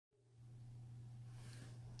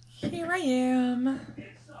Here I am,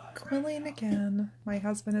 quilling again. My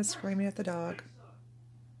husband is screaming at the dog.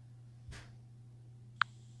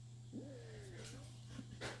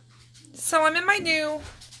 So I'm in my new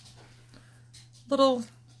little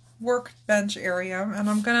workbench area, and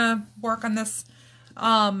I'm gonna work on this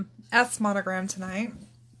S monogram tonight.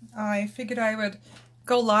 I figured I would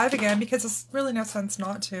go live again because there's really no sense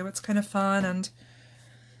not to. It's kind of fun, and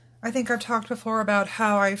I think I've talked before about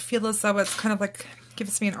how I feel as though it's kind of like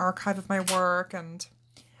gives me an archive of my work, and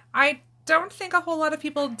I don't think a whole lot of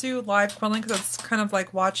people do live quilling because it's kind of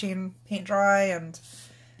like watching paint dry, and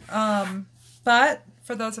but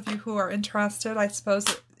for those of you who are interested, I suppose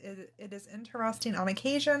it is interesting on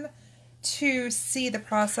occasion to see the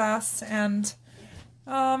process and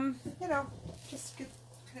you know, just kind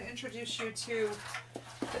of introduce you to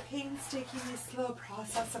the painstakingly slow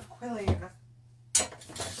process of quilling.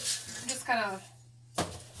 I'm just gonna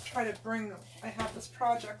try to bring, I have this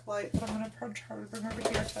project light that I'm gonna try to bring over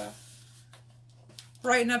here to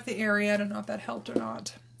brighten up the area. I don't know if that helped or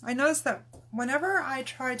not. I noticed that whenever I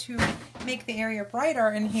try to make the area brighter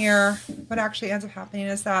in here, what actually ends up happening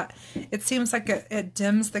is that it seems like it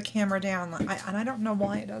dims the camera down, and I don't know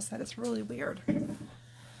why it does that. It's really weird.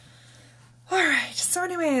 Alright, so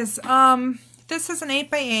anyways, this is an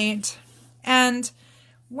 8x8, and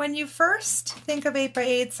when you first think of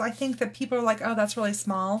 8x8s, I think that people are like, oh, that's really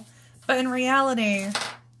small. But in reality,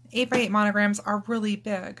 8x8 monograms are really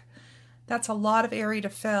big. That's a lot of area to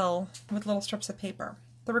fill with little strips of paper.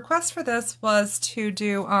 The request for this was to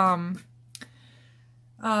do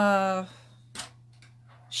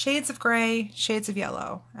shades of gray, shades of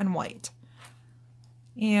yellow, and white.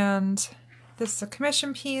 And this is a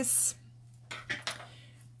commission piece.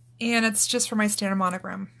 And it's just for my standard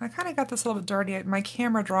monogram. I kind of got this a little bit dirty. My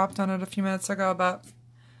camera dropped on it a few minutes ago, but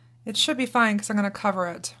it should be fine because I'm going to cover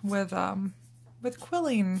it with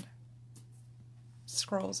quilling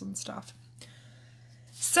scrolls and stuff.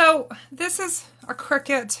 So this is a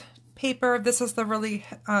Cricut paper. This is the really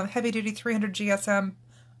heavy-duty 300 GSM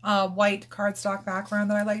white cardstock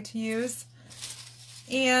background that I like to use.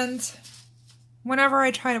 And whenever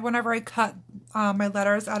I cut my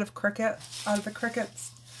letters out of the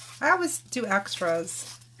Cricuts, I always do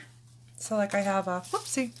extras. So like I have a,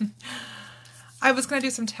 whoopsie. I was going to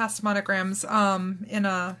do some test monograms in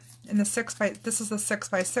the this is the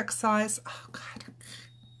 6x6 size. Oh God.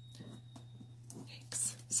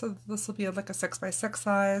 Yikes. So this will be like a 6x6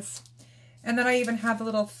 size. And then I even have the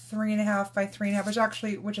little 3.5 by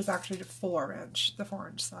 3.5, which is actually the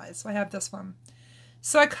 4-inch size. So I have this one.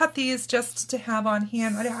 So I cut these just to have on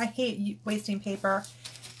hand. I hate wasting paper.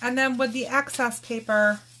 And then with the excess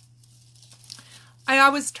paper, I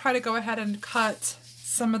always try to go ahead and cut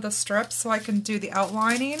some of the strips so I can do the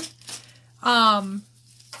outlining to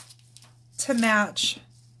match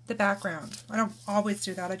the background. I don't always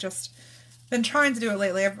do that. I just been trying to do it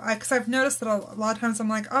lately because I've noticed that a lot of times I'm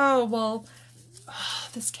like, oh, well,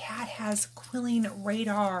 this cat has quilling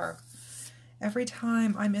radar. Every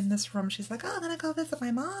time I'm in this room, she's like, oh, I'm going to go visit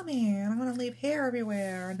my mommy, and I'm going to leave hair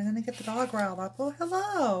everywhere, and I'm going to get the dog riled up. Oh,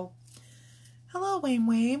 hello. Hello,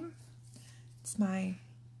 Wayne. It's my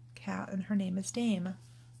cat, and her name is Dame.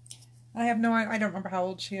 I don't remember how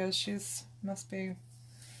old she is. She's must be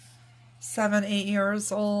 7, 8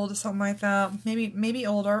 years old, something like that. Maybe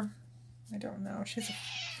older. I don't know.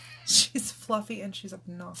 She's fluffy and she's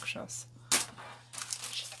obnoxious.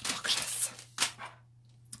 She's obnoxious.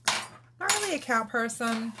 Not really a cat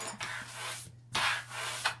person.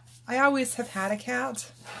 I always have had a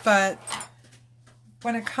cat, but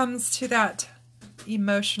when it comes to that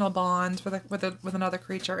emotional bond with another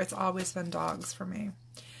creature, it's always been dogs for me.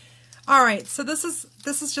 All right, so this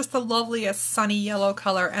is just the loveliest sunny yellow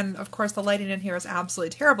color, and of course the lighting in here is absolutely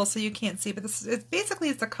terrible, so you can't see. But it's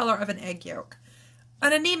basically the color of an egg yolk,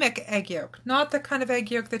 an anemic egg yolk, not the kind of egg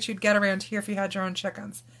yolk that you'd get around here if you had your own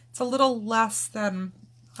chickens. It's a little less than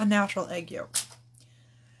a natural egg yolk.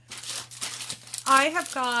 I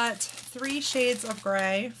have got 3 shades of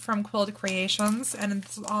gray from Quilled Creations, and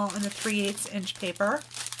it's all in a 3/8 inch paper.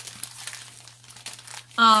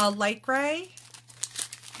 Light gray,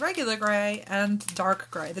 regular gray, and dark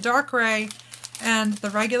gray. The dark gray and the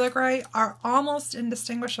regular gray are almost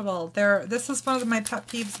indistinguishable. This is one of my pet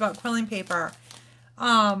peeves about quilling paper.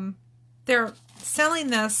 They're selling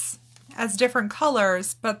this as different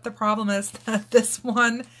colors, but the problem is that this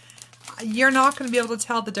one, you're not going to be able to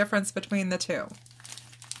tell the difference between the two.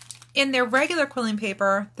 In their regular quilling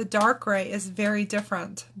paper, the dark gray is very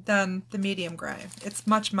different than the medium gray. It's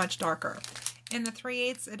much, much darker. In the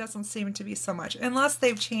 3/8, it doesn't seem to be so much, unless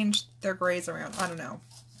they've changed their grays around. I don't know.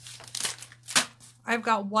 I've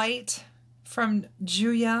got white from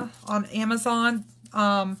Julia on Amazon.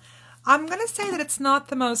 I'm going to say that it's not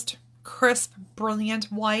the most crisp, brilliant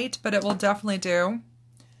white, but it will definitely do.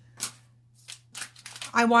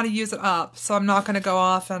 I want to use it up, so I'm not going to go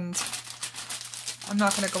off and I'm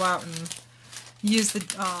not going to go out and use the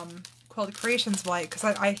Quilted Creations white because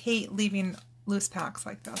I hate leaving loose packs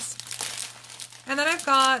like this. And then I've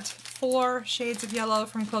got 4 shades of yellow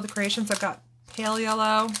from Quilted Creations. I've got pale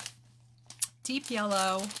yellow, deep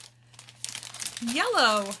yellow,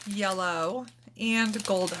 yellow, and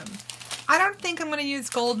golden. I don't think I'm going to use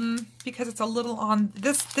golden because it's a little on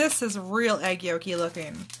this is real egg yolky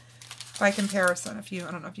looking by comparison. I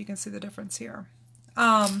don't know if you can see the difference here.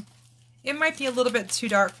 It might be a little bit too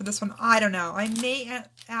dark for this one. I don't know. I may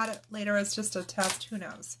add it later as just a test. Who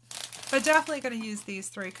knows? But definitely going to use these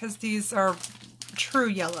 3 because these are true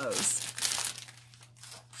yellows.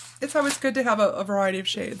 It's always good to have a variety of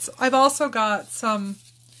shades. I've also got some,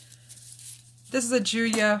 this is a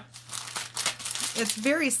Julia. It's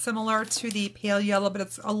very similar to the pale yellow, but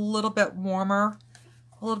it's a little bit warmer,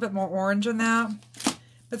 a little bit more orange in that,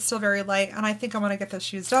 but still very light. And I think I want to get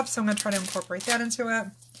this used up, so I'm going to try to incorporate that into it.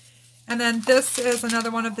 And then this is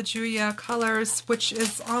another one of the Julia colors, which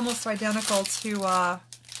is almost identical to,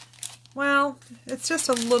 well, it's just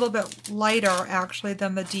a little bit lighter, actually,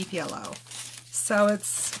 than the deep yellow. So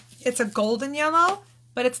it's a golden yellow,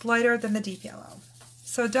 but it's lighter than the deep yellow.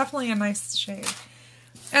 So definitely a nice shade.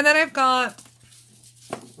 And then I've got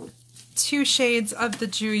 2 shades of the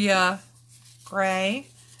Julia gray,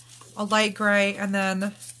 a light gray, and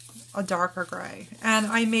then a darker gray. And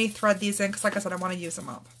I may thread these in because, like I said, I want to use them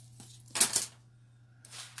up.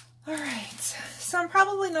 Alright, so I'm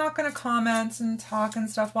probably not going to comment and talk and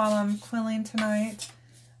stuff while I'm quilling tonight.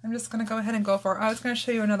 I'm just going to go ahead and go for it. I was going to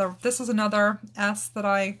show you another, this is another S that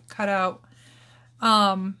I cut out.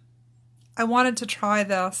 I wanted to try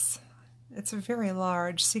this. It's very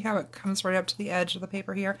large. See how it comes right up to the edge of the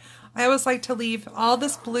paper here? I always like to leave, all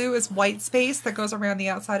this blue is white space that goes around the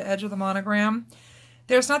outside edge of the monogram.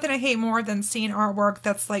 There's nothing I hate more than seeing artwork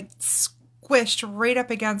that's like squished right up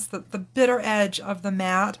against the bitter edge of the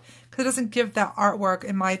mat, because it doesn't give that artwork,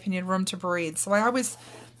 in my opinion, room to breathe. So I always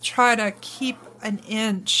try to keep an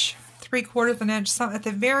inch, 3/4 of an inch, some, at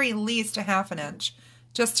the very least a 1/2 inch,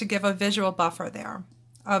 just to give a visual buffer there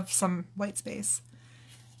of some white space.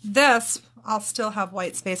 This, I'll still have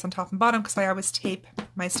white space on top and bottom because I always tape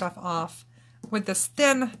my stuff off with this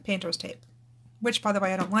thin painter's tape, which, by the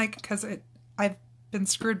way, I don't like because I've been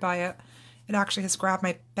screwed by it. It actually has grabbed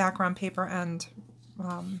my background paper and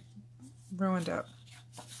ruined it.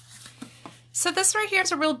 So this right here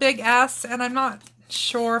is a real big S, and I'm not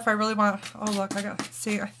sure if I really want to, oh look, I don't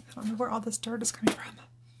know where all this dirt is coming from.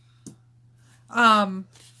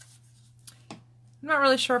 I'm not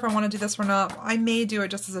really sure if I want to do this or not. I may do it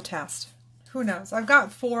just as a test. Who knows? I've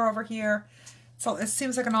got 4 over here. So it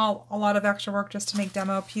seems like a lot of extra work just to make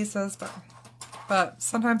demo pieces, but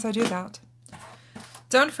sometimes I do that.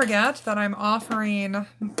 Don't forget that I'm offering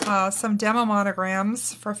some demo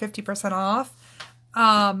monograms for 50% off.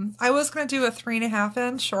 I was going to do a 3.5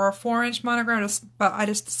 inch or a 4 inch monogram, but I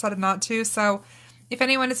just decided not to. So if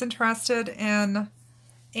anyone is interested in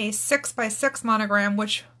a 6x6 monogram,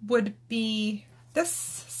 which would be this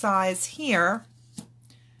size here,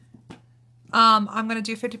 I'm going to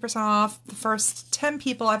do 50% off the first 10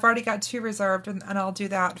 people. I've already got 2 reserved, and I'll do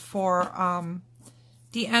that for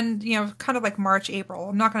the end, you know, kind of like March, April.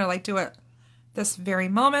 I'm not going to like do it this very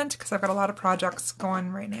moment because I've got a lot of projects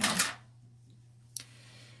going right now.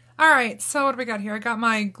 All right, so what do we got here? I got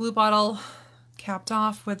my glue bottle capped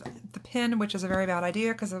off with the pin, which is a very bad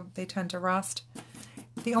idea because they tend to rust.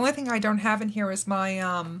 The only thing I don't have in here is my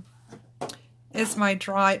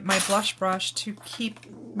my blush brush to keep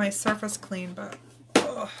my surface clean, but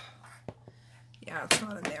yeah, it's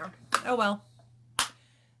not in there. Oh well. I'm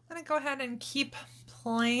gonna go ahead and keep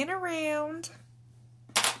playing around.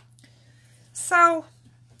 So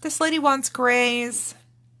this lady wants grays,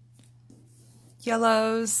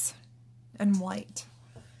 yellows, and white.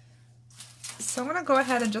 So I'm gonna go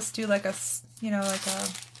ahead and just do like a, you know, like a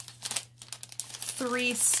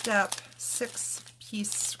 3-step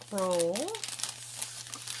 6-piece scroll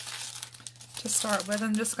to start with.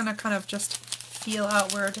 I'm just gonna kind of just feel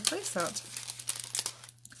out where to place it.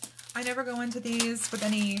 I never go into these with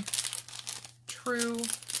any true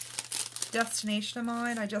destination in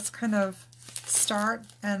mind. I just kind of start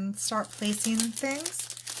placing things.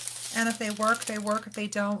 And if they work, they work. If they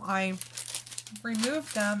don't, I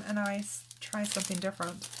remove them and I try something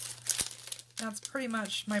different. That's pretty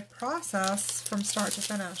much my process from start to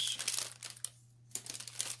finish.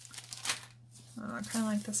 I kind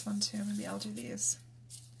of like this one too. Maybe I'll do these.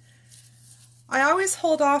 I always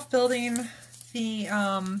hold off building the,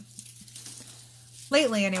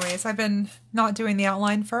 lately anyways, I've been not doing the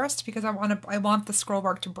outline first because I want the scroll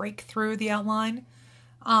bark to break through the outline.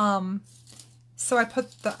 So I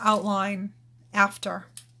put the outline after.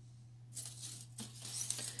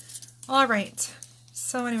 All right.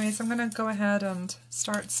 So anyways, I'm going to go ahead and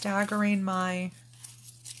start staggering my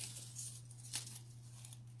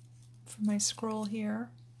scroll here.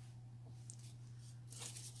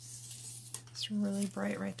 It's really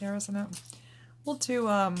bright right there, isn't it? We'll do,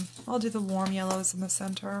 I'll do the warm yellows in the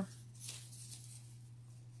center.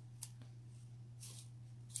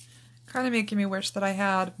 Kind of making me wish that I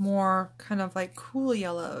had more kind of like cool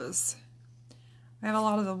yellows. I have a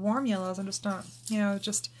lot of the warm yellows. I'm just not, you know,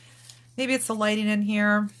 just maybe it's the lighting in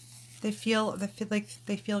here. They feel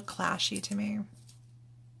clashy to me.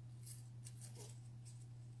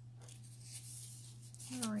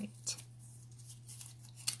 All right.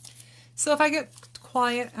 So if I get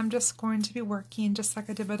quiet, I'm just going to be working just like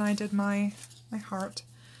I did when I did my heart.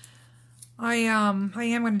 I am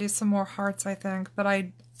going to do some more hearts, I think, but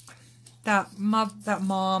that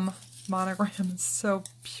mom monogram is so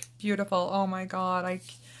beautiful. Oh my god, I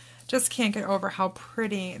just can't get over how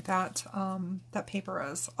pretty that that paper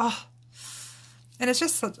is. Oh, and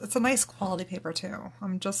it's a nice quality paper too.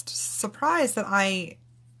 I'm just surprised that I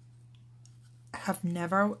have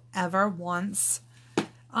never ever once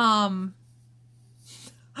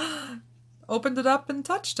opened it up and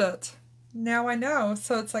touched it. Now I know.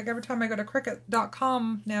 So it's like every time I go to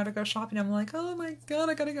Cricut.com now to go shopping, I'm like, oh my god,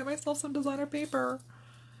 I gotta get myself some designer paper.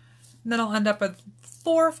 And then I'll end up with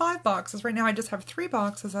 4 or 5 boxes. Right now I just have 3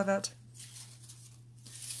 boxes of it.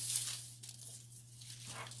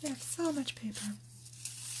 I have so much paper.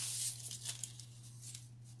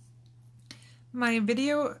 My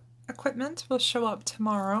video equipment will show up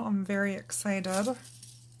tomorrow. I'm very excited.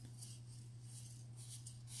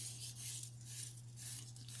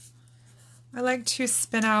 I like to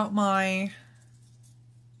spin out my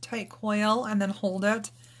tight coil and then hold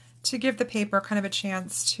it to give the paper kind of a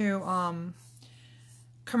chance to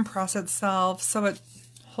compress itself so it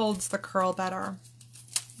holds the curl better.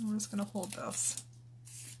 I'm just going to hold this.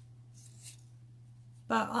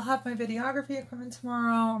 But I'll have my videography equipment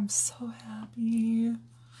tomorrow. I'm so happy.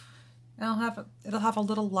 And it'll have a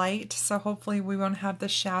little light, so hopefully we won't have the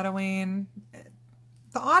shadowing.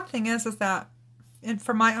 The odd thing is that, and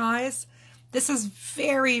for my eyes, this is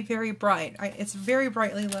very, very bright. It's very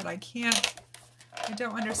brightly lit. I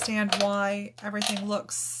don't understand why everything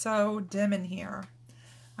looks so dim in here.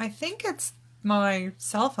 I think it's my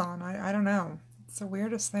cell phone. I don't know. It's the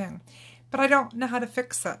weirdest thing. But I don't know how to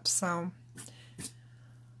fix it, so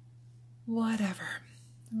whatever.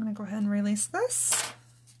 I'm going to go ahead and release this.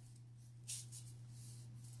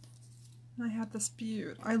 I have this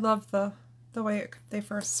beaut. I love the way they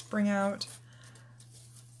first spring out.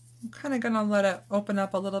 I'm kind of going to let it open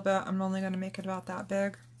up a little bit. I'm only going to make it about that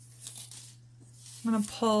big. I'm going to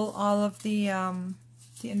pull all of the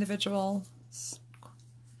individual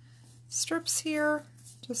strips here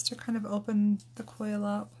just to kind of open the coil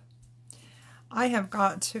up. I have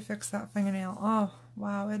got to fix that fingernail. Oh,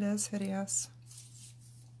 wow, it is hideous.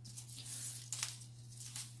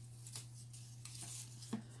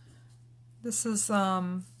 This is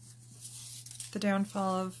the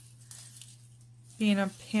downfall of being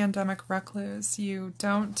a pandemic recluse. You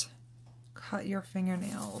don't cut your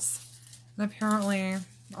fingernails. And apparently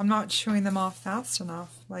I'm not chewing them off fast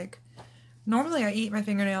enough. Like, normally I eat my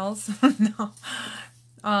fingernails. No.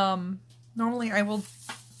 Normally I will,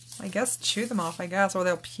 I guess, chew them off, or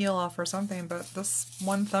they'll peel off or something, but this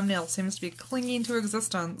one thumbnail seems to be clinging to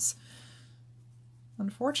existence.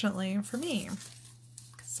 Unfortunately for me.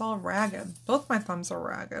 It's all ragged. Both my thumbs are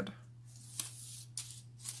ragged.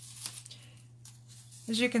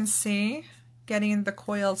 As you can see, getting the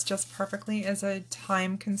coils just perfectly is a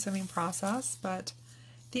time-consuming process, but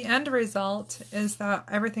the end result is that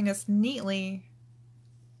everything is neatly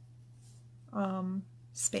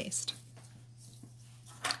spaced.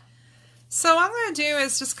 So what I'm going to do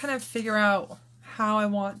is just kind of figure out how I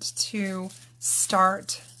want to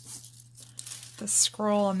start the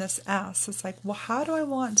scroll on this S. It's like, well, how do I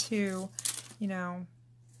want to, do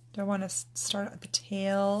I want to start at the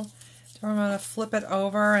tail? Do I want to flip it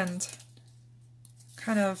over and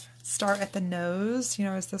kind of start at the nose?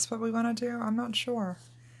 Is this what we want to do? I'm not sure.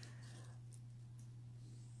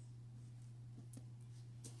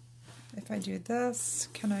 If I do this,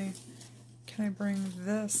 can I bring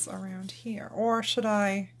this around here? Or should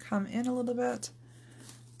I come in a little bit?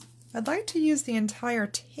 I'd like to use the entire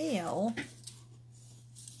tail.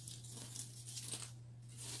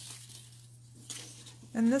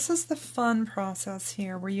 And this is the fun process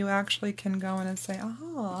here where you actually can go in and say,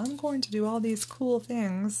 oh, I'm going to do all these cool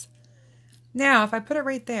things. Now, if I put it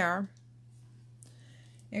right there,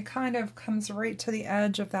 it kind of comes right to the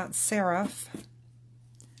edge of that serif.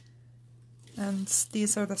 And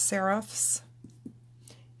these are the serifs.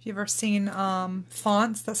 If you've ever seen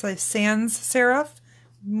fonts that say sans serif,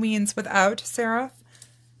 means without serif,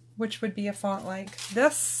 which would be a font like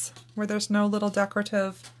this, where there's no little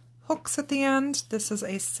decorative hooks at the end. This is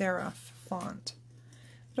a serif font.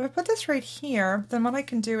 But if I put this right here, then what I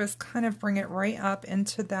can do is kind of bring it right up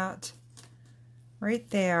into that right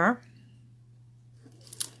there.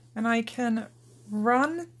 And I can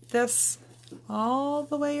run this all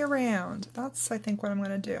the way around. That's, I think, what I'm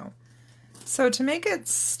going to do. So to make it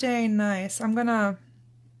stay nice, I'm going to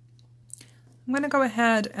go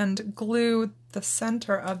ahead and glue the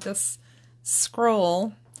center of this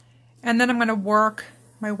scroll, and then I'm going to work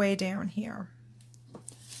my way down here.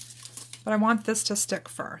 But I want this to stick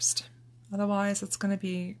first. Otherwise, it's going to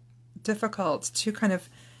be difficult to kind of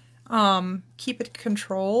keep it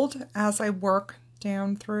controlled as I work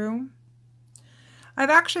down through. I've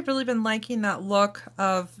actually really been liking that look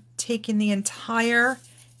of taking the entire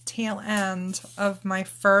tail end of my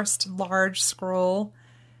first large scroll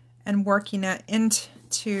and working it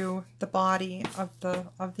into the body of the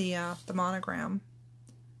monogram.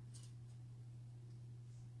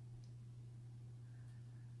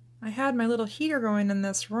 I had my little heater going in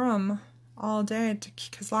this room all day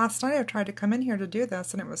because last night I tried to come in here to do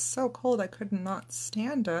this and it was so cold I could not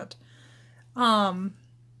stand it. But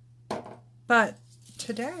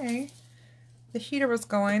today the heater was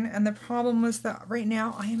going, and the problem was that right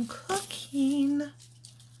now I am cooking.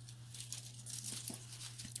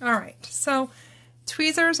 Alright, so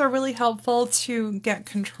tweezers are really helpful to get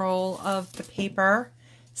control of the paper.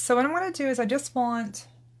 So what I'm going to do is I just want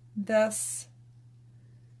this,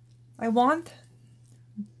 I want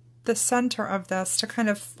the center of this to kind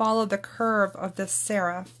of follow the curve of this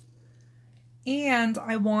serif. And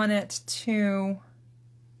I want it to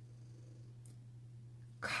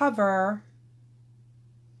cover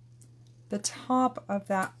the top of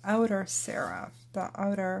that outer serif, the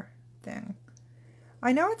outer thing.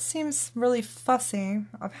 I know it seems really fussy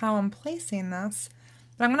of how I'm placing this,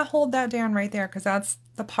 but I'm going to hold that down right there because that's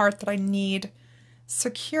the part that I need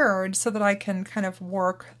secured so that I can kind of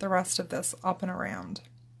work the rest of this up and around.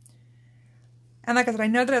 And like I said, I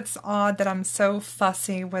know that it's odd that I'm so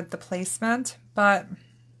fussy with the placement, but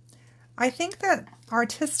I think that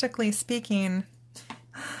artistically speaking,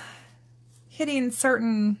 hitting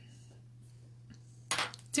certain,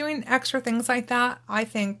 doing extra things like that, I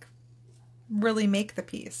think really make the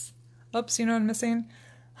piece. Oops, you know what I'm missing?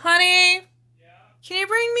 Honey, yeah? Can you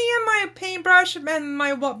bring me in my paintbrush and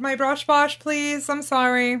my brush wash, please? I'm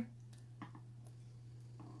sorry.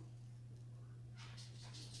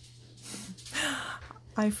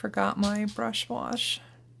 I forgot my brush wash.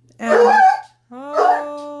 And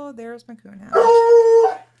oh, there's my coon hound.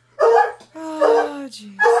 Oh,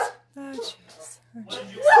 jeez. Oh, jeez. Oh,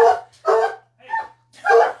 jeez.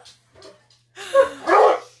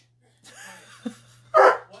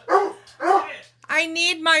 I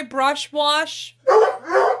need my brush wash.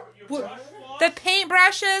 The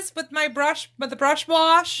paintbrushes with my brush, with the brush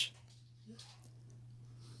wash.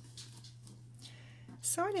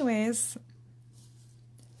 So anyways,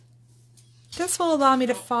 this will allow me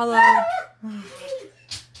to follow.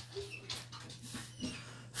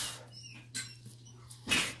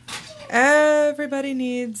 Everybody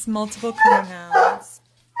needs multiple coon hounds.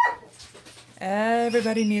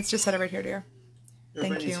 Everybody needs to set it right here, dear.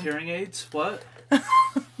 Everybody Thank you. needs hearing aids? What?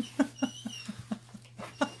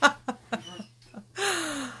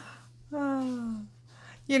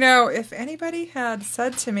 You know, if anybody had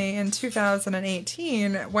said to me in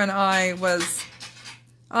 2018 when I was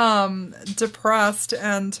depressed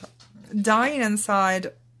and dying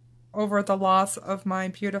inside over the loss of my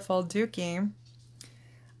beautiful Dookie,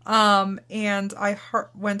 and I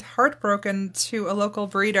went heartbroken to a local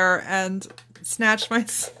breeder and snatched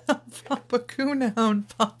myself up a coonhound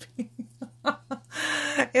puppy.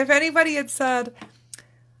 If anybody had said,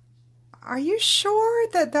 "Are you sure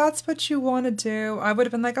that that's what you want to do?" I would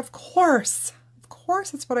have been like, of course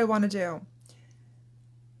it's what I want to do.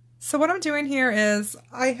 So what I'm doing here is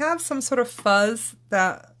I have some sort of fuzz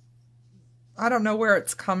that I don't know where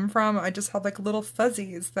it's come from. I just have like little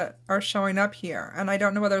fuzzies that are showing up here, and I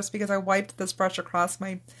don't know whether it's because I wiped this brush across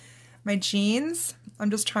my jeans. I'm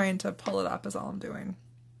just trying to pull it up is all I'm doing.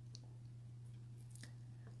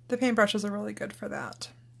 The paintbrushes are really good for that.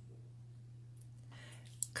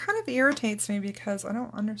 Kind of irritates me because I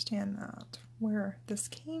don't understand that. where this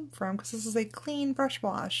came from, because this is a clean brush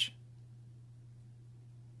wash.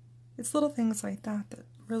 It's little things like that that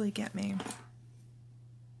really get me.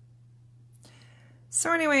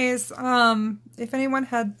 So anyways, if anyone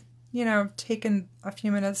had, you know, taken a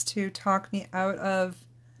few minutes to talk me out of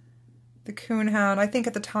the coonhound, I think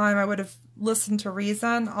at the time I would have listened to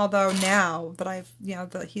reason, although now that I've, you know,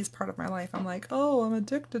 that he's part of my life, I'm like, oh, I'm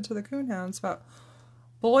addicted to the coonhounds. But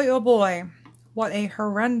boy, oh boy, what a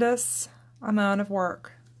horrendous amount of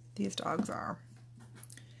work these dogs are.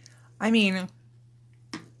 I mean,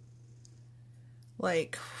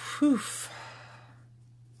 like, whew,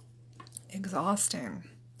 exhausting.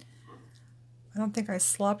 I don't think I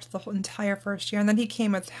slept the whole entire first year. And then he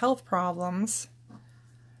came with health problems.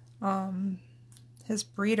 His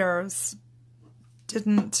breeders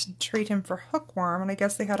didn't treat him for hookworm, and I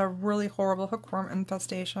guess they had a really horrible hookworm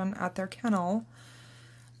infestation at their kennel.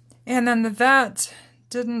 And then the vet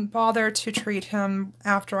didn't bother to treat him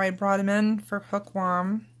after I brought him in for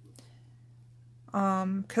hookworm,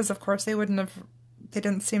 because of course they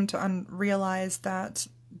didn't seem to realize that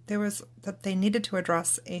they needed to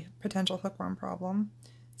address a potential hookworm problem.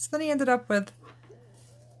 So then he ended up with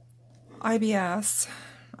IBS.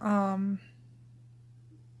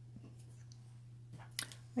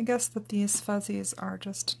 I guess that these fuzzies are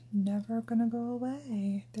just never gonna go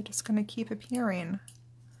away. They're just gonna keep appearing.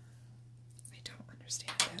 I don't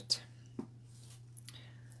understand it.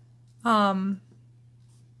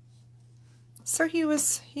 So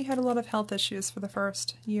he had a lot of health issues for the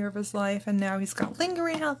first year of his life, and now he's got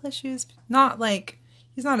lingering health issues. Not like,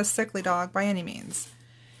 he's not a sickly dog by any means.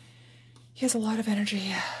 He has a lot of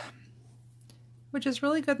energy, which is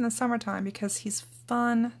really good in the summertime because he's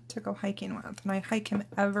fun to go hiking with, and I hike him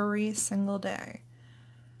every single day.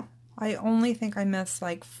 I only think I missed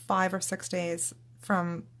like 5 or 6 days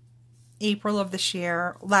from April of this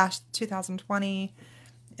year, last 2020,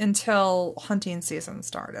 until hunting season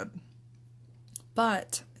started.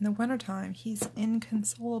 But in the wintertime, he's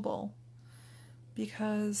inconsolable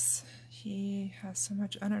because he has so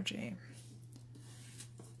much energy.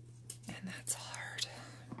 And that's hard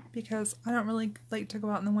because I don't really like to go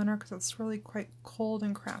out in the winter because it's really quite cold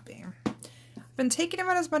and crappy. I've been taking him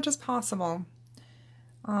out as much as possible.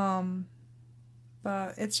 But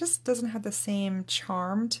it just doesn't have the same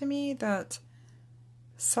charm to me that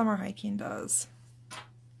summer hiking does.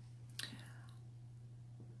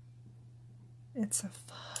 It's a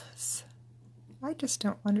fuzz. I just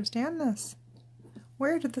don't understand this.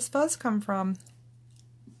 Where did this fuzz come from?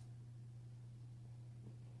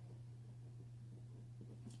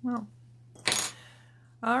 Well,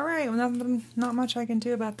 alright, well, not much I can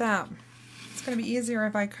do about that. It's going to be easier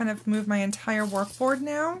if I kind of move my entire workboard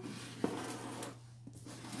now.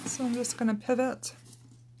 So I'm just going to pivot.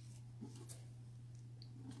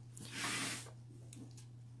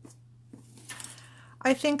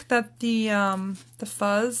 I think that the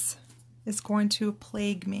fuzz is going to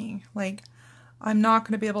plague me. Like, I'm not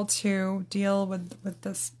going to be able to deal with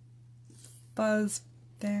this fuzz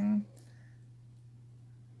thing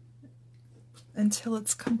until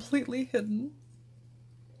it's completely hidden.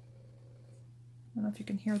 I don't know if you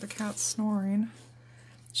can hear the cat snoring.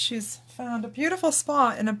 She's found a beautiful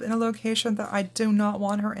spot in a location that I do not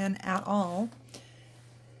want her in at all.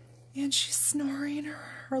 And she's snoring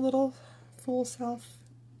her little fool self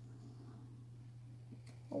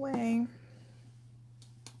away.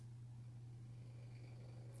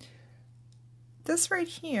 This right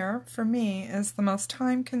here, for me, is the most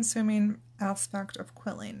time-consuming aspect of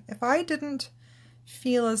quilling. If I didn't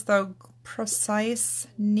feel as though precise,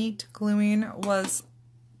 neat gluing was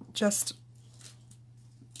just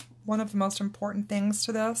one of the most important things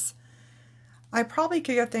to this, I probably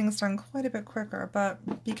could get things done quite a bit quicker,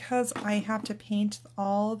 but because I have to paint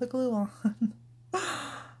all the glue on,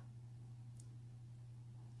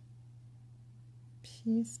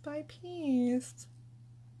 piece by piece,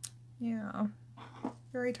 yeah,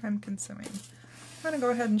 very time consuming. I'm going to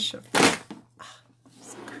go ahead and shift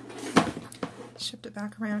it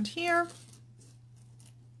back around here.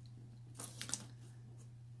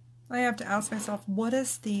 I have to ask myself, what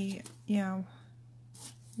is the,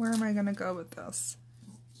 where am I going to go with this?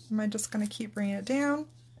 Am I just going to keep bringing it down?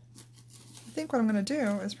 I think what I'm going to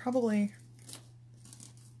do is probably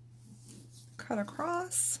cut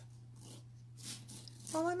across.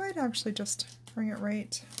 Well, I might actually just bring it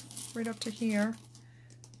right up to here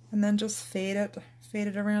and then just fade it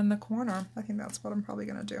around the corner. I think that's what I'm probably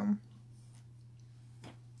going to do.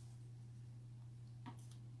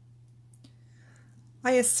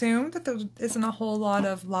 I assume that there isn't a whole lot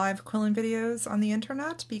of live quilling videos on the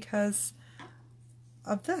internet because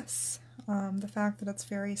of this. The fact that it's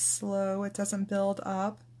very slow, it doesn't build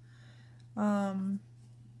up.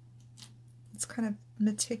 It's kind of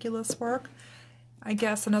meticulous work. I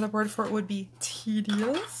guess another word for it would be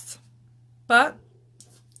tedious. But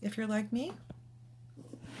if you're like me,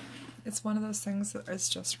 it's one of those things that is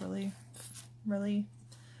just really, really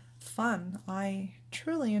fun. I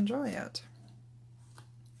truly enjoy it.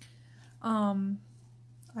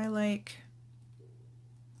 I like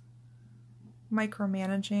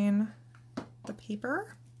micromanaging the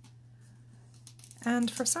paper,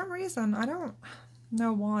 and for some reason, I don't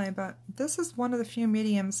know why, but this is one of the few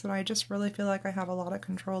mediums that I just really feel like I have a lot of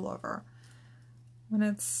control over.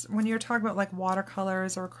 When you're talking about like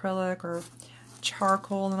watercolors or acrylic or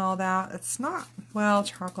charcoal and all that, it's not, well,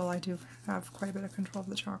 charcoal, I do have quite a bit of control of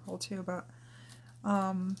the charcoal too, but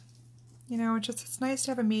you know, it's nice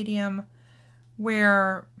to have a medium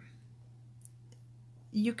where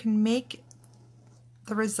you can make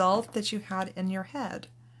the result that you had in your head.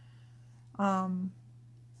 And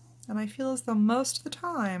I feel as though most of the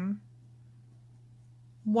time,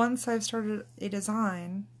 once I've started a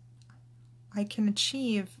design, I can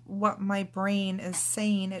achieve what my brain is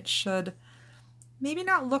saying it should maybe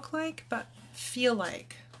not look like, but feel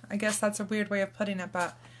like. I guess that's a weird way of putting it,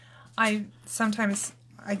 but sometimes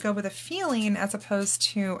I go with a feeling as opposed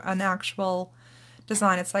to an actual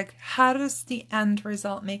design. It's like, how does the end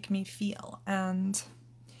result make me feel? And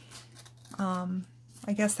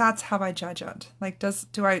I guess that's how I judge it. Like, is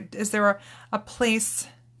there a place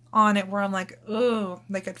on it where I'm like, ooh,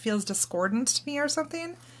 like it feels discordant to me or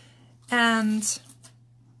something?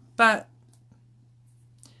 But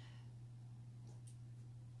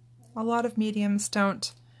a lot of mediums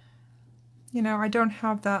don't, you know, I don't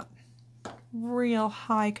have that real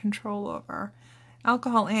high control over.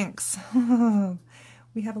 Alcohol inks.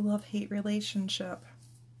 We have a love-hate relationship.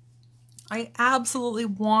 I absolutely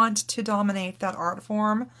want to dominate that art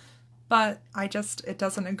form, but it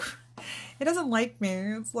doesn't agree. It doesn't like me.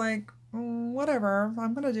 It's like, whatever,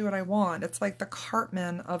 I'm gonna do what I want. It's like the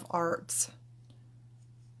Cartman of arts.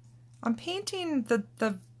 I'm painting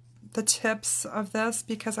the tips of this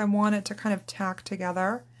because I want it to kind of tack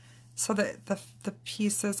together so that the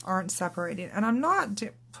pieces aren't separating. And I'm not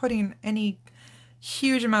putting any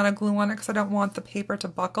huge amount of glue on it because I don't want the paper to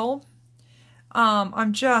buckle.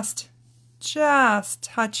 I'm just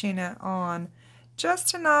touching it on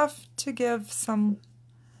just enough to give some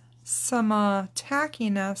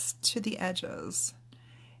tackiness to the edges.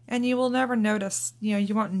 And you will never notice, you know,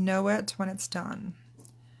 you won't know it when it's done.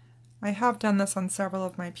 I have done this on several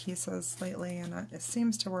of my pieces lately, and it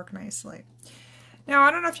seems to work nicely. Now,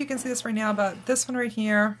 I don't know if you can see this right now, but this one right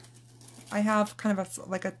here, I have kind of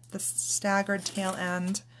the staggered tail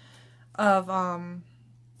end of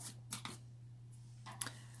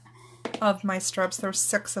my strips. There's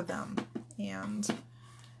 6 of them, and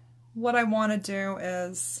what I want to do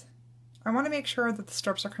is I want to make sure that the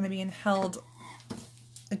strips are kind of being held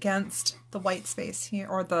against the white space here,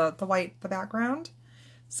 or the background.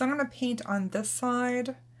 So I'm going to paint on this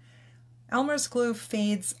side. Elmer's glue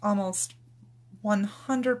fades almost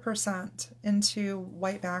 100% into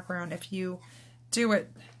white background if you do it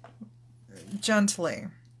gently.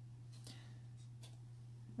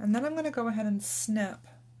 And then I'm going to go ahead and snip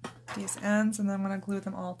these ends, and then I'm going to glue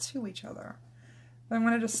them all to each other. But I'm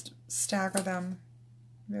going to just stagger them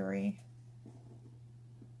very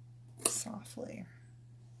softly.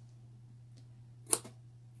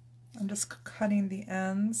 I'm just cutting the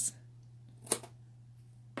ends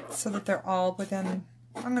so that they're all within,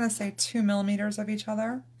 I'm going to say 2 millimeters of each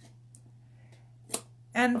other.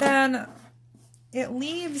 And then it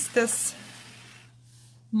leaves this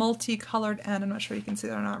multicolored end. I'm not sure you can see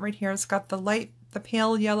that or not. Right here, it's got the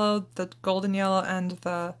pale yellow, the golden yellow, and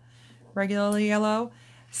the regular yellow.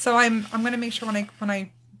 So I'm going to make sure when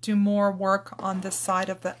I do more work on this side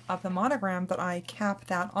of the monogram that I cap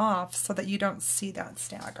that off so that you don't see that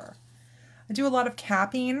stagger. I do a lot of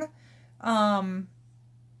capping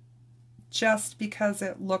just because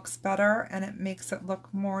it looks better and it makes it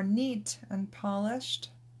look more neat and polished.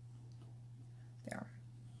 There.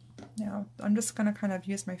 Now I'm just going to kind of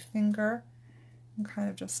use my finger and kind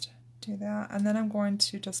of just do that, and then I'm going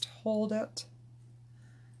to just hold it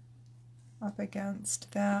up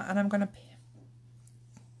against that, and I'm going to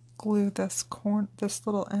glue this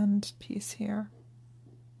little end piece here.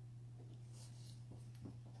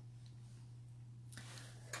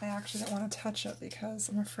 I actually don't want to touch it because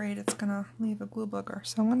I'm afraid it's going to leave a glue booger.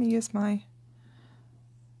 So I'm going to use my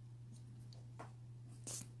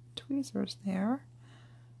tweezers there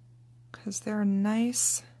because they're a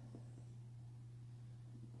nice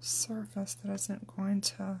surface that isn't going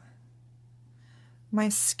to my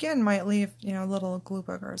skin might leave, you know, little glue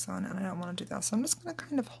boogers on it, and I don't want to do that. So I'm just going to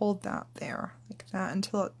kind of hold that there like that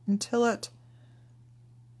until it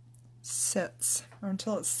sits, or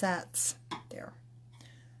until it sets there.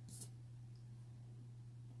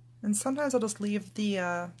 And sometimes I'll just leave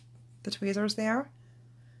the tweezers there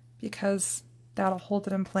because that'll hold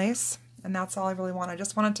it in place, and that's all I really want. I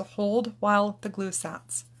just want it to hold while the glue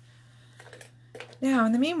sets. Now,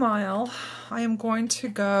 in the meanwhile, I am going to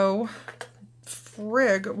go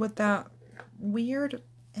frig with that weird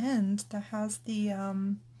end that has the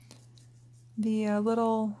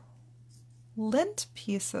little lint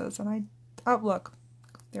pieces, and oh look,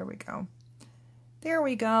 there we go. There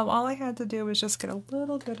we go. All I had to do was just get a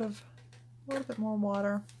little bit more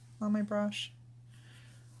water on my brush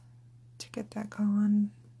to get that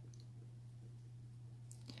going.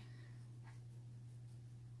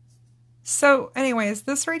 So anyways,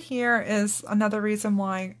 this right here is another reason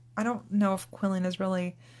why I don't know if quilling is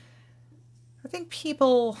really, I think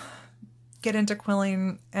people get into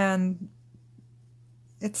quilling and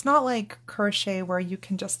it's not like crochet where you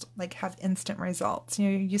can just like have instant results.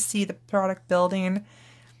 You know, you see the product building.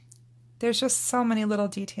 There's just so many little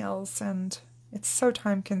details and it's so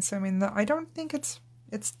time consuming that I don't think it's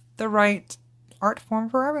the right art form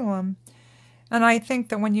for everyone. And I think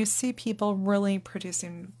that when you see people really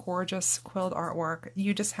producing gorgeous quilled artwork,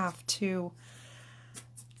 you just have to,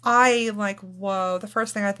 whoa, the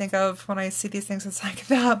first thing I think of when I see these things is like,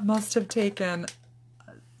 that must have taken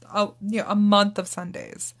a month of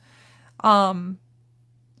Sundays.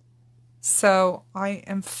 So I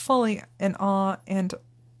am fully in awe and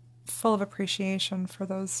full of appreciation for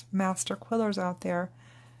those master quillers out there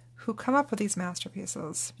who come up with these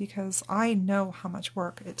masterpieces, because I know how much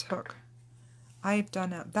work it took. I've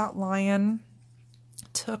done it. That lion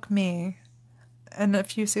took me, and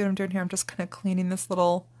if you see what I'm doing here, I'm just kind of cleaning this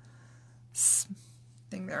little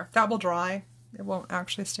thing there. That will dry. It won't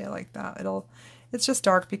actually stay like that. It's just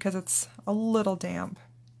dark because it's a little damp.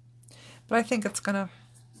 But I think it's going to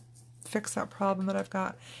fix that problem that I've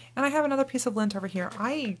got. And I have another piece of lint over here.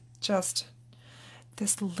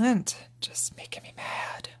 This lint just making me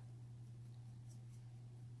mad.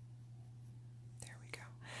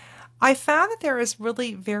 I found that there is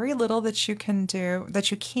really very little that you can't do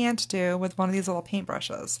with one of these little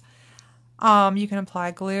paintbrushes. You can apply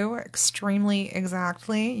glue extremely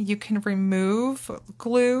exactly. You can remove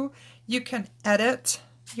glue. You can edit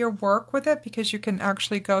your work with it because you can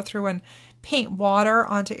actually go through and paint water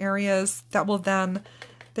onto areas that will then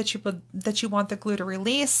that you want the glue to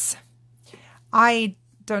release. I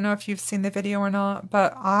don't know if you've seen the video or not,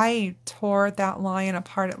 but I tore that lion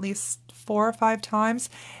apart at least 4 or 5 times.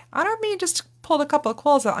 I don't mean just pulled a couple of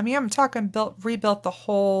quills out. I mean, I'm talking rebuilt the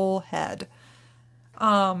whole head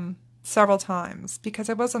several times because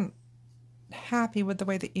I wasn't happy with the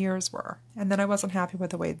way the ears were. And then I wasn't happy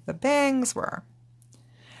with the way the bangs were.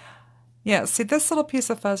 Yeah, see, this little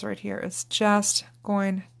piece of fuzz right here is just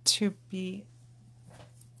going to be...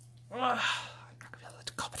 I'm not going to be able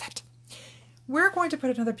to cope with it. We're going to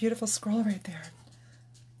put another beautiful scroll right there.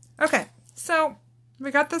 Okay, so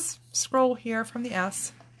we got this scroll here from the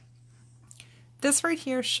S. This right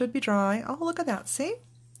here should be dry. Oh, look at that. See?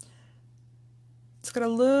 It's got a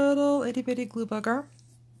little itty bitty glue booger.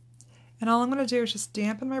 And all I'm going to do is just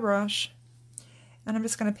dampen my brush. And I'm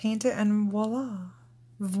just going to paint it and voila.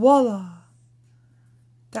 Voila.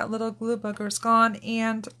 That little glue booger's gone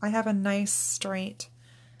and I have a nice straight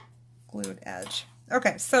glued edge.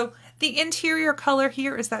 Okay, so the interior color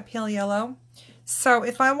here is that pale yellow. So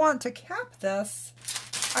if I want to cap this,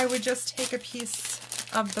 I would just take a piece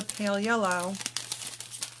of the pale yellow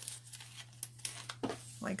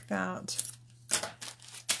like that.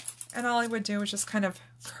 And all I would do is just kind of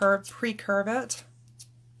pre-curve it.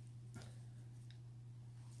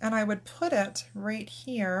 And I would put it right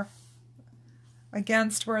here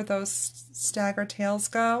against where those staggered tails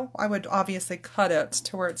go. I would obviously cut it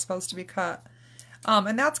to where it's supposed to be cut.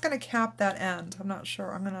 And that's going to cap that end. I'm not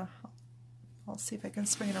sure. I'll see if I can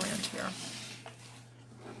swing it around here.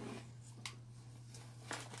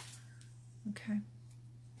 Okay.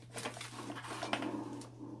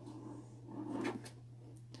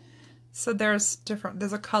 So there's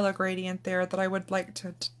a color gradient there that I would like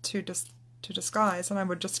to disguise, and I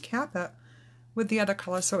would just cap it with the other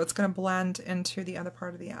color so it's going to blend into the other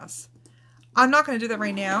part of the S. I'm not going to do that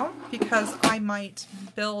right now because I might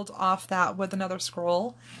build off that with another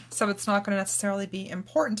scroll, so it's not going to necessarily be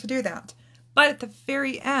important to do that. But at the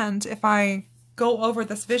very end, if I go over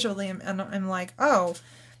this visually and I'm like, oh,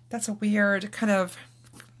 that's a weird kind of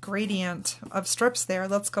gradient of strips there,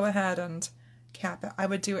 let's go ahead and cap it. I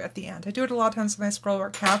would do it at the end. I do it a lot of times with my scroll where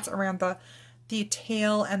it caps around the the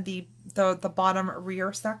tail and the bottom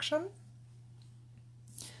rear section.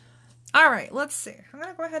 All right, let's see. I'm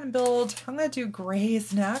going to go ahead and build, I'm going to do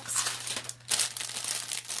grays next.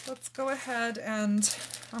 Let's go ahead and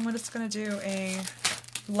I'm just going to do a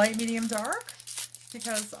light, medium, dark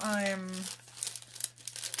because I'm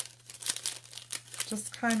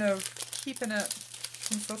just kind of keeping it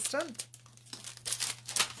consistent.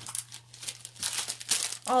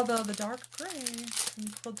 Although the dark gray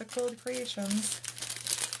include the Quilted Creations.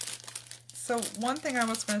 So one thing I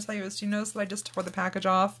was going to tell you is, do you notice that I just tore the package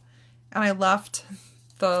off and I left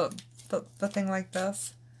the thing like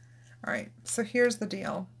this? Alright, so here's the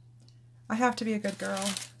deal. I have to be a good girl.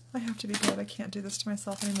 I have to be good. I can't do this to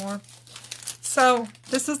myself anymore. So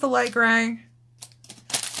this is the light gray.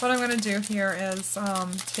 What I'm going to do here is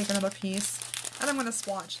take another piece and I'm going to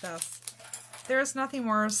swatch this. There's nothing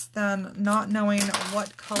worse than not knowing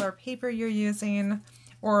what color paper you're using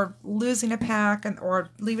or losing a pack or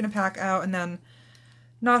leaving a pack out and then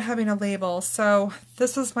not having a label. So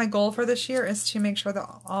this is my goal for this year, is to make sure that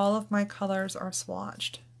all of my colors are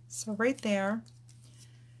swatched. So right there.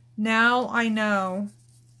 Now I know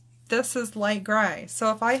this is light gray.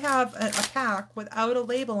 So if I have a pack without a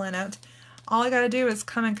label in it, all I gotta do is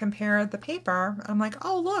come and compare the paper. I'm like,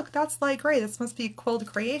 oh look, that's light gray. This must be Quilted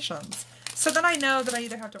Creations. So then I know that I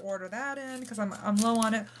either have to order that in because I'm low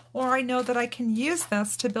on it, or I know that I can use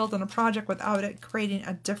this to build on a project without it creating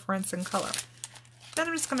a difference in color. Then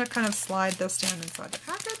I'm just going to kind of slide this down inside the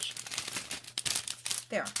package.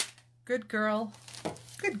 There. Good girl.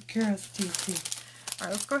 Good girl, Stacey. All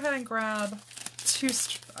right, let's go ahead and grab 2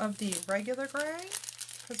 of the regular gray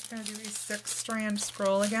because we're going to do a 6-strand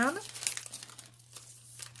scroll again.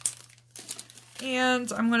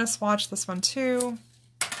 And I'm going to swatch this one too,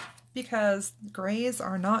 because grays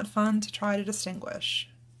are not fun to try to distinguish.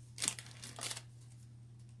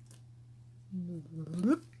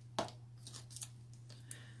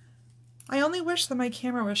 I only wish that my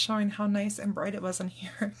camera was showing how nice and bright it was in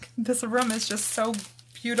here. This room is just so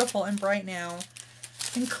beautiful and bright now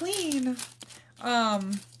and clean.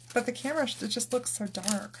 But the camera, it just looks so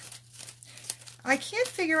dark. I can't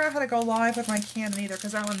figure out how to go live with my Canon either,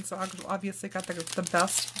 because that one's obviously got the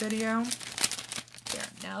best video. There,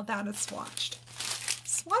 now that is swatched.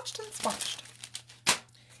 Swatched and swatched.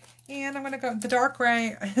 And I'm going to go, the dark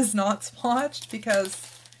gray is not swatched because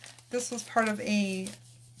this was part of a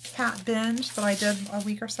cat binge that I did a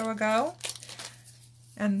week or so ago.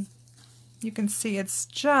 And you can see it's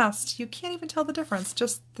just, you can't even tell the difference,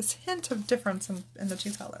 just this hint of difference in the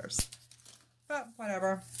 2 colors. But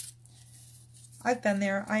whatever. I've been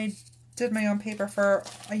there. I did my own paper for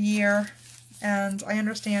a year, and I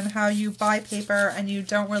understand how you buy paper and you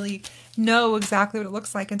don't really know exactly what it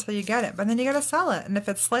looks like until you get it. But then you got to sell it. And if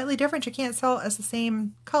it's slightly different, you can't sell it as the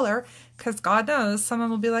same color, because God knows someone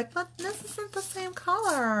will be like, but this isn't the same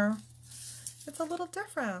color. It's a little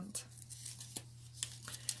different.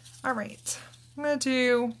 All right. I'm going to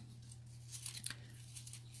do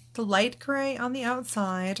the light gray on the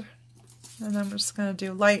outside, and then we're just going to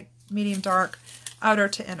do light, medium, dark, outer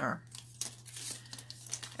to inner.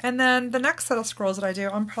 And then the next set of scrolls that I do,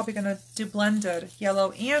 I'm probably going to do blended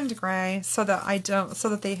yellow and gray so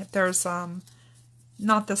that there's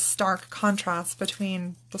not this stark contrast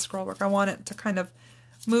between the scroll work. I want it to kind of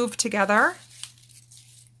move together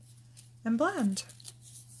and blend.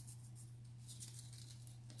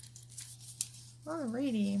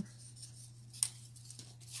 Alrighty.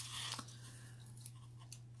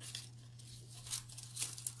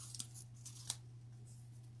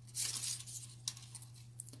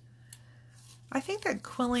 I think that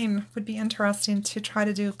quilling would be interesting to try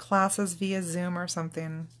to do classes via Zoom or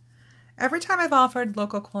something. Every time I've offered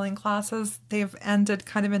local quilling classes, they've ended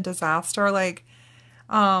kind of in disaster. Like,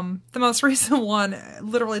 the most recent one,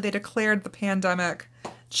 literally they declared the pandemic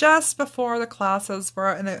just before the classes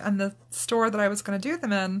were, and the store that I was going to do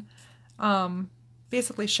them in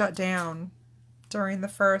basically shut down during the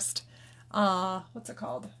first, what's it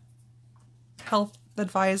called? Health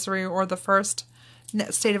advisory, or the first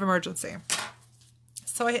state of emergency.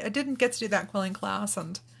 So I didn't get to do that quilling class,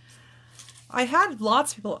 and I had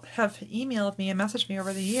lots of people have emailed me and messaged me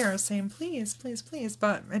over the years saying, please, please, please,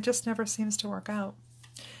 but it just never seems to work out.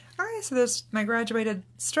 Alright, so there's my graduated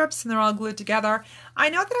strips, and they're all glued together. I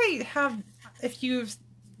know that I have, if you've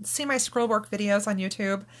seen my scroll work videos on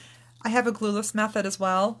YouTube, I have a glueless method as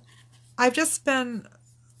well. I've just been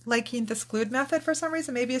liking this glued method for some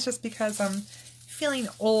reason. Maybe it's just because I'm feeling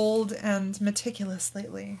old and meticulous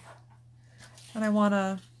lately. And I want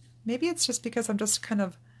to, maybe it's just because I'm just kind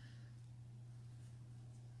of,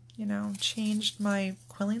 you know, changed my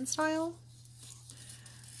quilling style.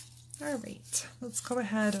 All right, let's go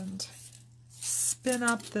ahead and spin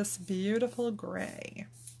up this beautiful gray.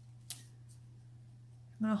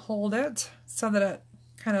 I'm going to hold it so that it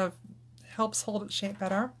kind of helps hold its shape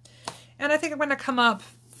better. And I think I'm going to come up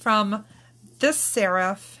from this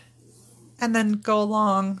serif and then go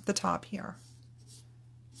along the top here.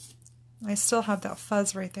 I still have that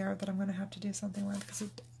fuzz right there that I'm going to have to do something with because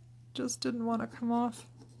it just didn't want to come off.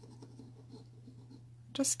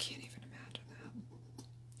 Just can't even imagine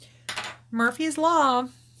that. Murphy's Law.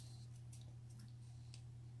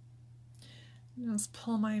 Just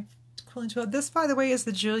pull my quilling tool. This, by the way, is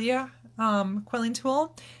the Julia quilling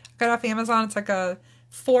tool. I got it off Amazon. It's like a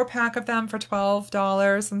 4-pack of them for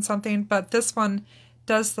 $12 and something. But this one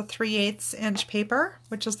does the 3/8 inch paper,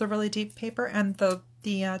 which is the really deep paper, and the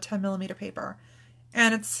 10mm paper.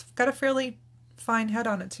 And it's got a fairly fine head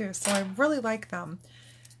on it too, so I really like them.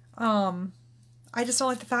 I just don't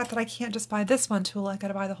like the fact that I can't just buy this one tool. I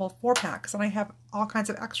gotta buy the whole 4-pack, because then I have all kinds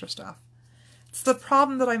of extra stuff. It's the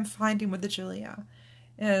problem that I'm finding with the Julia,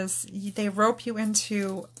 is they rope you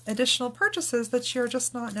into additional purchases that you're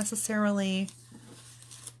just not necessarily,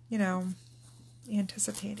 you know,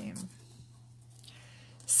 anticipating.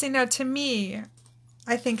 See, now to me,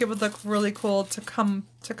 I think it would look really cool to come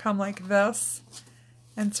like this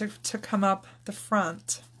and to come up the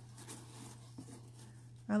front.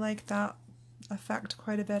 I like that effect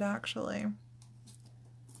quite a bit, actually.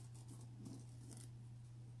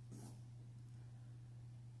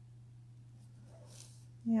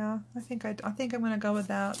 Yeah, I think I'm going to go with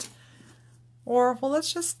that. Or, well,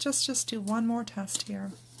 let's just do one more test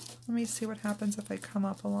here. Let me see what happens if I come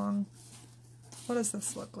up along. What does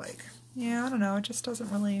this look like? Yeah, I don't know. It just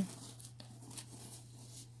doesn't really...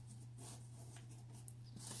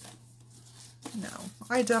 No,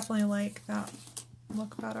 I definitely like that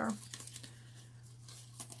look better.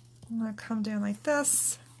 I'm going to come down like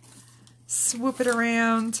this, swoop it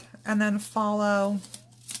around, and then follow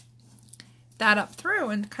that up through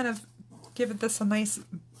and kind of give it this a nice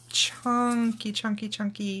chunky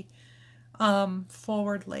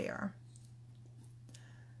forward layer.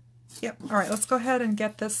 Yep. All right, let's go ahead and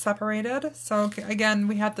get this separated. So again,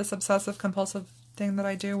 we have this obsessive compulsive thing that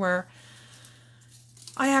I do where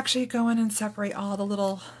I actually go in and separate all the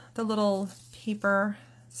little paper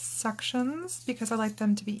sections because I like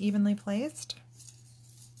them to be evenly placed.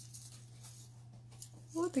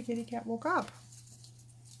 Oh, the kitty cat woke up.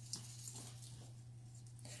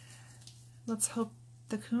 Let's hope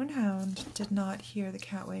the coonhound did not hear the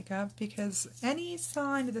cat wake up, because any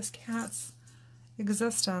sign of this cat's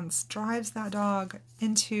existence drives that dog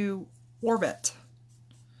into orbit.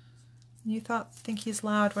 You think he's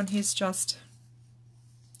loud when he's just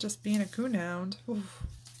being a coonhound. Oof.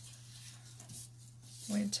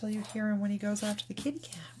 Wait until you hear him when he goes after the kitty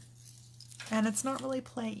cat. And it's not really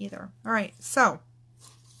play either. All right, so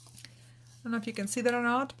I don't know if you can see that or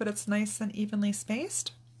not, but it's nice and evenly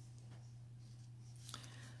spaced.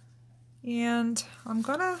 And I'm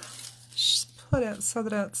gonna put it so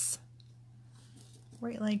that it's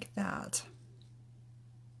right like that.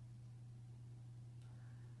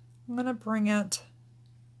 I'm gonna bring it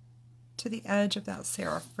to the edge of that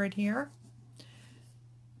serif right here.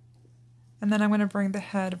 And then I'm gonna bring the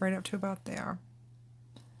head right up to about there.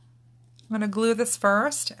 I'm gonna glue this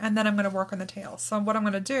first, and then I'm gonna work on the tail. So what I'm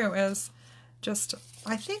gonna do is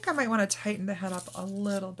I think I might wanna tighten the head up a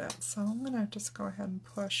little bit. So I'm gonna just go ahead and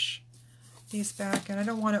push these back, and I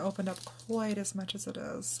don't want to open up quite as much as it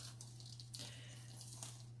is.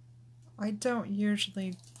 I don't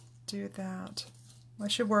usually do that. I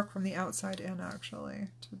should work from the outside in actually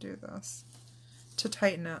to do this, to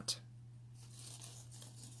tighten it.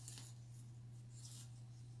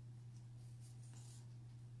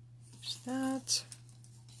 There's that.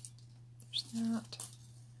 There's that.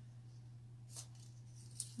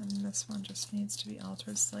 And this one just needs to be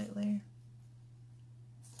altered slightly.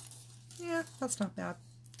 Yeah, that's not bad.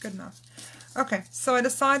 Good enough. Okay, so I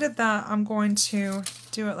decided that I'm going to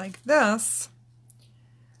do it like this.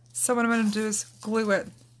 So what I'm going to do is glue it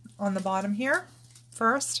on the bottom here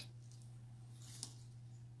first.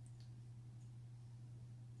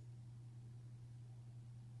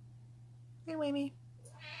 Hey, Wamie.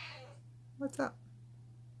 What's up?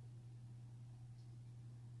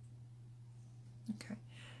 Okay,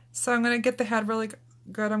 so I'm going to get the head really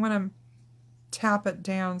good. I'm going to tap it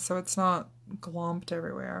down so it's not glomped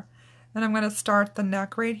everywhere. And I'm going to start the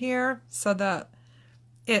neck right here so that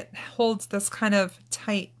it holds this kind of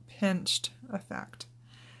tight pinched effect.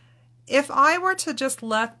 If I were to just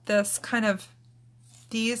let this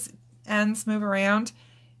these ends move around,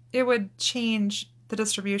 it would change the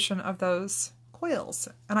distribution of those coils.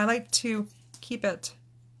 And I like to keep it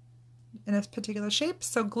in a particular shape,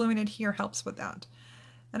 so gluing it here helps with that.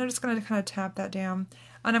 And I'm just going to kind of tap that down,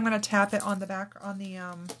 and I'm going to tap it on the back on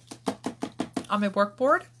my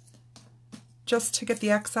workboard just to get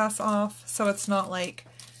the excess off, so it's not like,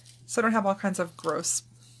 so I don't have all kinds of gross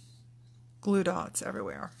glue dots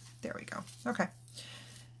everywhere. There we go. Okay.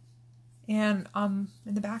 And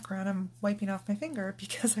in the background, I'm wiping off my finger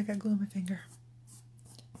because I got glue on my finger.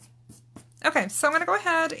 Okay, so I'm going to go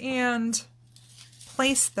ahead and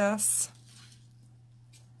place this.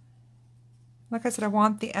 Like I said, I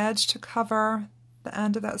want the edge to cover the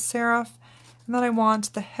end of that serif, and then I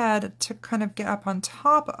want the head to kind of get up on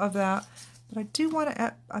top of that, but I do want it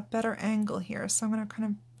at a better angle here, so I'm going to kind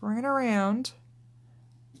of bring it around.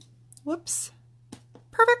 Whoops.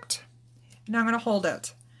 Perfect. Now I'm going to hold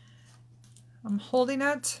it. I'm holding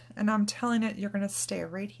it, and I'm telling it you're going to stay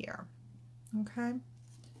right here. Okay?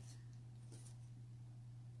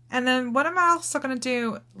 And then what I'm also going to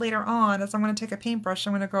do later on is I'm going to take a paintbrush,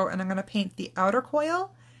 I'm going to go and I'm going to paint the outer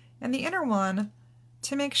coil and the inner one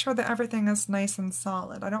to make sure that everything is nice and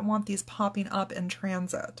solid. I don't want these popping up in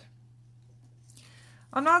transit.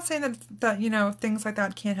 I'm not saying that you know, things like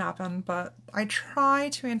that can't happen, but I try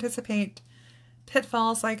to anticipate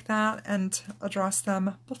pitfalls like that and address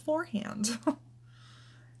them beforehand.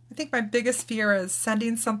 I think my biggest fear is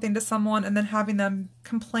sending something to someone and then having them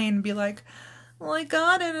complain and be like, well, I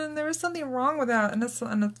got it and there was something wrong with that,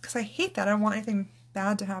 and because I hate that. I don't want anything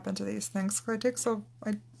bad to happen to these things.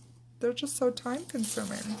 They're just so time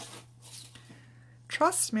consuming.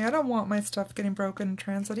 Trust me, I don't want my stuff getting broken in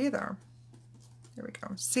transit either. There we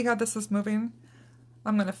go. See how this is moving?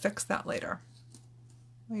 I'm going to fix that later.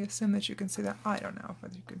 I assume that you can see that. I don't know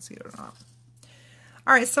whether you can see it or not.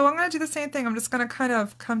 Alright, so I'm going to do the same thing. I'm just going to kind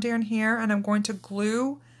of come down here and I'm going to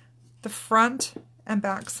glue the front and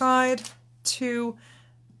back side to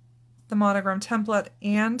the Monogram template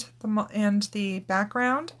and the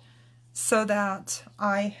background so that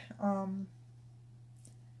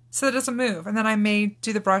so it doesn't move. And then I may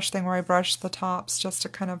do the brush thing where I brush the tops just to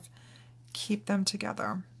kind of keep them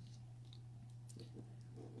together.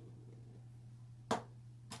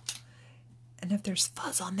 And if there's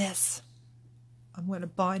fuzz on this, I'm going to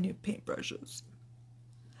buy new paintbrushes.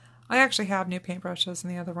 I actually have new paintbrushes in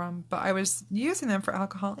the other room, but I was using them for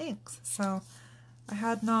alcohol inks, so I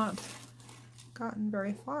had not gotten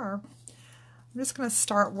very far. I'm just going to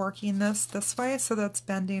start working this way so that it's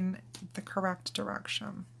bending the correct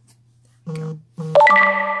direction. Go.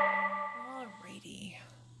 Alrighty.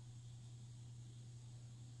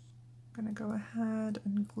 I'm going to go ahead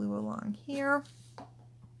and glue along here.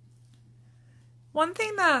 One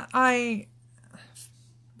thing that I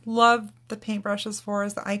love the paintbrushes for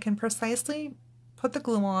is that I can precisely put the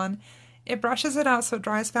glue on. It brushes it out so it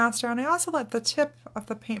dries faster, and I also let the tip of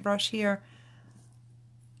the paintbrush here.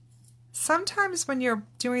 Sometimes when you're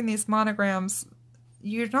doing these monograms,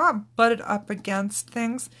 you're not butted up against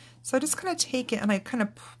things, so I just kind of take it and I kind of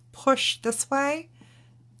push this way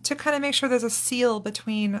to kind of make sure there's a seal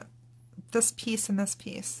between this piece and this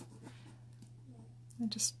piece. I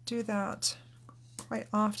just do that quite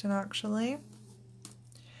often, actually.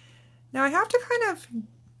 Now I have to kind of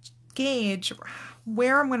gauge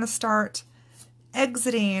where I'm going to start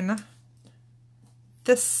exiting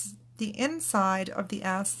the inside of the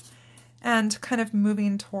S and kind of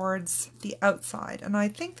moving towards the outside. And I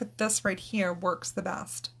think that this right here works the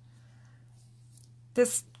best.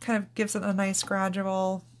 This kind of gives it a nice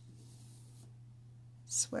gradual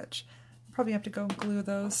switch. I'll probably have to go glue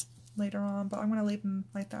those later on, but I'm going to leave them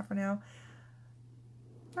like that for now.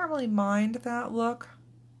 I don't really mind that look.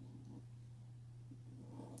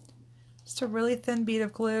 Just a really thin bead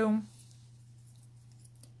of glue.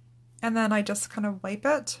 And then I just kind of wipe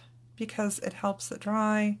it because it helps it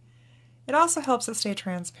dry. It also helps it stay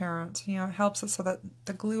transparent. You know, it helps it so that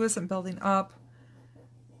the glue isn't building up.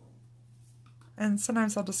 And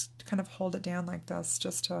sometimes I'll just kind of hold it down like this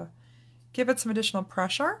just to give it some additional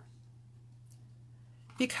pressure.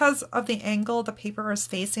 Because of the angle the paper is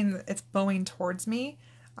facing, it's bowing towards me,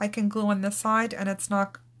 I can glue on this side and it's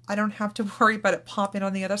not, I don't have to worry about it popping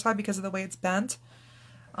on the other side because of the way it's bent.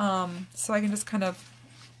 So I can just kind of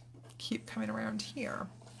keep coming around here.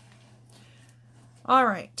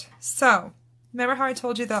 Alright, so remember how I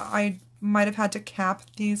told you that I might have had to cap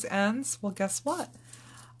these ends? Well, guess what?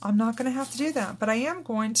 I'm not going to have to do that, but I am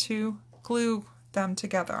going to glue them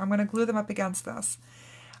together. I'm going to glue them up against this.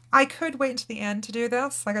 I could wait until the end to do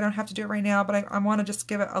this, like I don't have to do it right now, but I want to just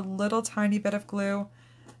give it a little tiny bit of glue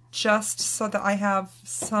just so that I have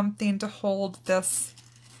something to hold this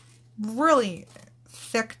really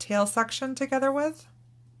thick tail section together with.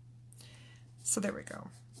 So there we go.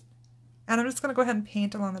 And I'm just going to go ahead and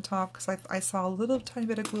paint along the top because I saw a little tiny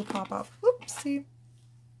bit of glue pop up. Oopsie.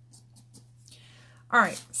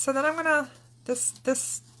 Alright, so then I'm going to,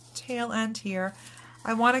 this tail end here,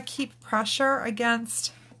 I want to keep pressure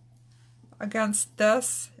against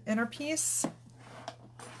this inner piece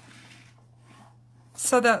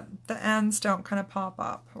so that the ends don't kind of pop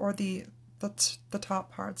up, or the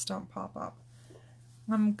top parts don't pop up.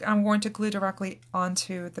 I'm going to glue directly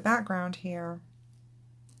onto the background here.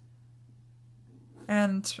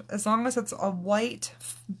 And as long as it's a white,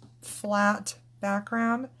 flat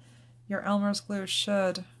background, your Elmer's glue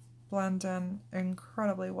should blend in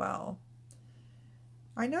incredibly well.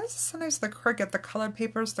 I notice sometimes the Cricut, the colored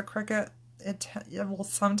papers, the Cricut, it will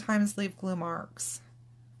sometimes leave glue marks.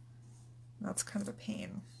 That's kind of a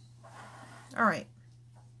pain. All right.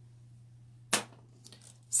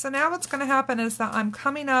 So now what's going to happen is that I'm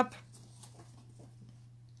coming up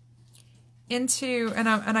into, and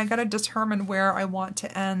I got to determine where I want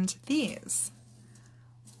to end these.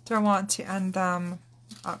 Do I want to end them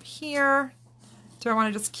up here? Do I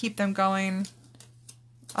want to just keep them going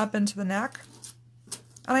up into the neck?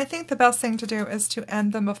 And I think the best thing to do is to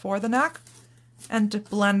end them before the neck and to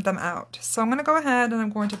blend them out. So I'm going to go ahead and I'm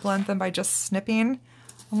going to blend them by just snipping.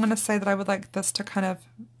 I'm going to say that I would like this to kind of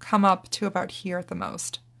come up to about here at the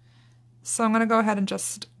most. So I'm going to go ahead and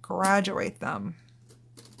just graduate them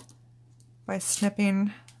by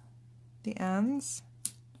snipping the ends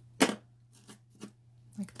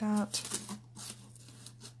like that.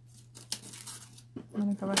 I'm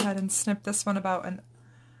going to go ahead and snip this one about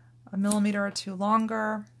a millimeter or two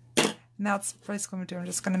longer. And that's what I'm going to do. I'm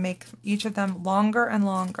just going to make each of them longer and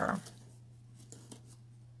longer.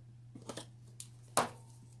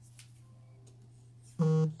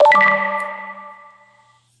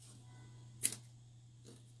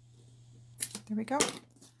 There we go.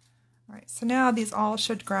 All right, so now these all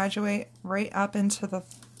should graduate right up into the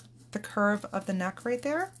curve of the neck right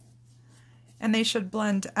there. And they should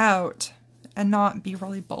blend out and not be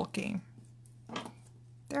really bulky.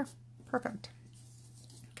 There, perfect.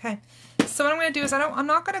 Okay, so what I'm going to do is I'm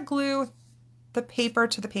not going to glue the paper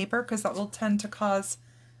to the paper because that will tend to cause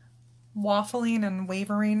waffling and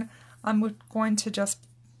wavering. I'm going to just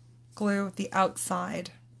glue the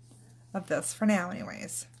outside of this for now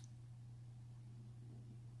anyways.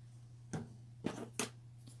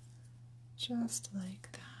 Just like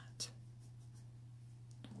that.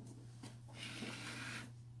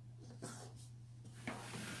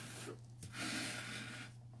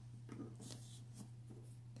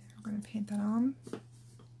 We're going to paint that on.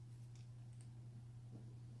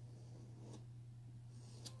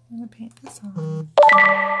 I'm going to paint this on.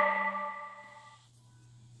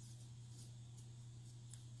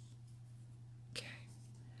 Okay.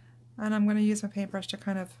 And I'm going to use my paintbrush to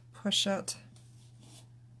kind of push it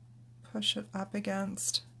up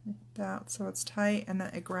against that so it's tight and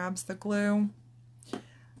then it grabs the glue.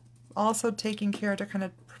 Also taking care to kind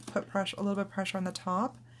of put pressure, a little bit of pressure on the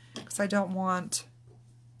top because I don't want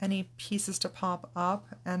any pieces to pop up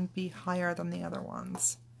and be higher than the other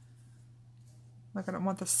ones. Like I don't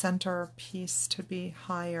want the center piece to be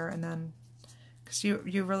higher and then, because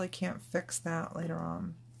you really can't fix that later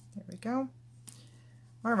on. There we go.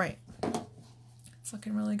 All right, it's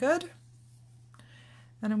looking really good.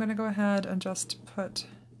 And I'm going to go ahead and just put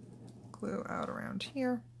glue out around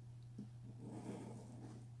here.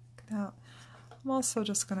 Like that. I'm also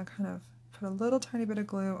just going to kind of put a little tiny bit of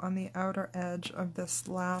glue on the outer edge of this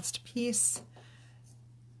last piece.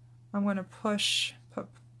 I'm going to put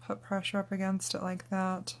pressure up against it like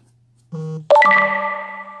that. I'm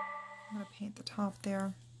going to paint the top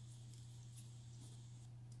there.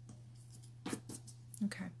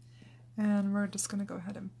 Okay, and we're just going to go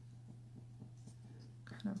ahead and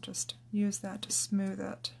kind of just use that to smooth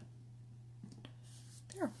it.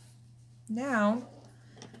 There. Now,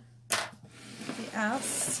 the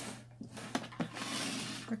S,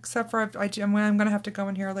 except for I'm going to have to go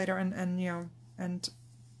in here later and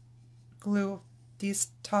glue these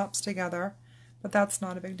tops together, but that's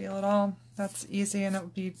not a big deal at all. That's easy and it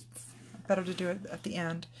would be better to do it at the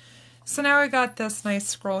end. So now I got this nice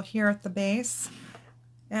scroll here at the base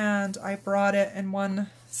and I brought it in one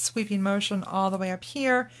sweeping motion all the way up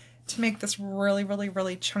here to make this really, really,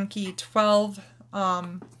 really chunky 12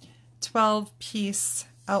 piece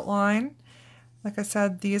outline. Like I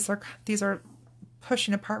said, these are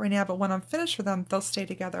pushing apart right now, but when I'm finished with them, they'll stay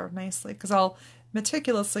together nicely because I'll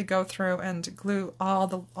meticulously go through and glue all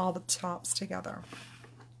the tops together.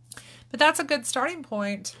 But that's a good starting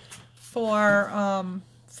point for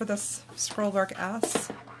this scrollwork S.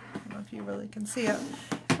 I don't know if you really can see it.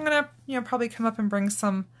 I'm gonna probably come up and bring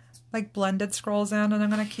some like blended scrolls in, and I'm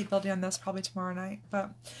going to keep building on this probably tomorrow night.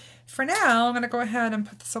 But for now, I'm going to go ahead and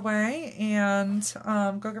put this away and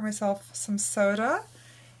go get myself some soda.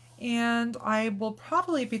 And I will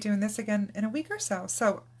probably be doing this again in a week or so.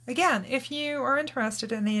 So again, if you are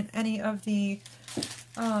interested in any of the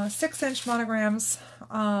 6-inch monograms,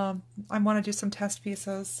 I want to do some test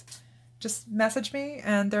pieces, just message me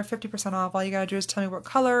and they're 50% off. All you gotta do is tell me what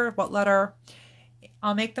color, what letter.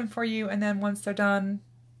 I'll make them for you, and then once they're done,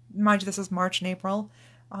 mind you this is March and April,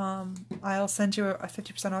 I'll send you a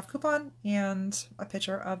 50% off coupon and a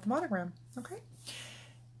picture of the monogram. Okay?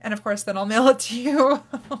 And of course, then I'll mail it to you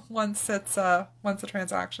once the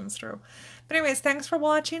transaction's through. But anyways, thanks for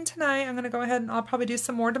watching tonight. I'm gonna go ahead and I'll probably do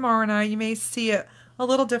some more tomorrow night. You may see it a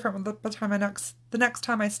little different the next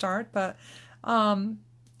time I start, but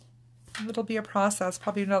it'll be a process.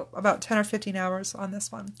 Probably about 10 or 15 hours on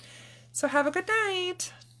this one. So have a good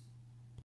night.